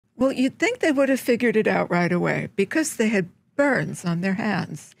Well, you'd think they would have figured it out right away because they had burns on their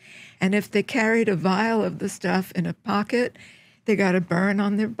hands. And if they carried a vial of the stuff in a pocket, they got a burn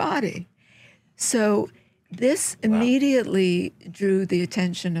on their body. So this immediately drew the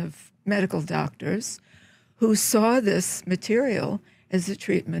attention of medical doctors who saw this material as a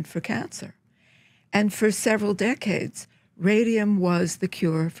treatment for cancer. And for several decades, radium was the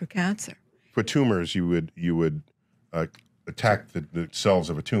cure for cancer. For tumors, you would attack the cells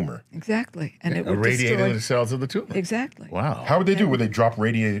of a tumor. Exactly. And it would irradiating destroy the cells of the tumor. Exactly. Wow. How would they do? Would they drop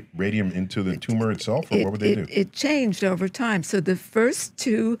radium into the tumor itself, or what would they do? It changed over time. So the first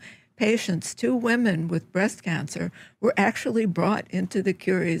two patients, two women with breast cancer, were actually brought into the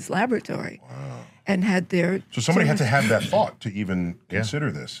Curie's laboratory. Wow. And had their... So somebody had to have that thought to even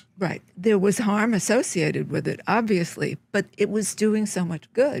consider this. Right. There was harm associated with it, obviously, but it was doing so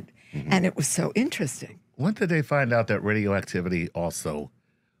much good, and it was so interesting. When did they find out that radioactivity also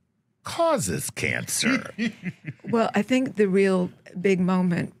causes cancer? Well, I think the real big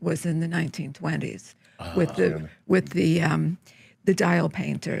moment was in the 1920s with the dial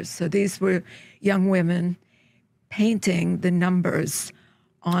painters. So these were young women painting the numbers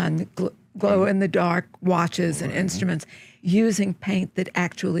on glow-in-the-dark watches and instruments using paint that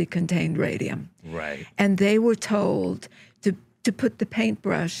actually contained radium. Right. And they were told to put the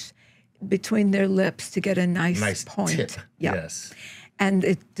paintbrush between their lips to get a nice point. tip. Yeah. Yes. And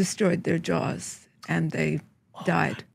it destroyed their jaws, and they died.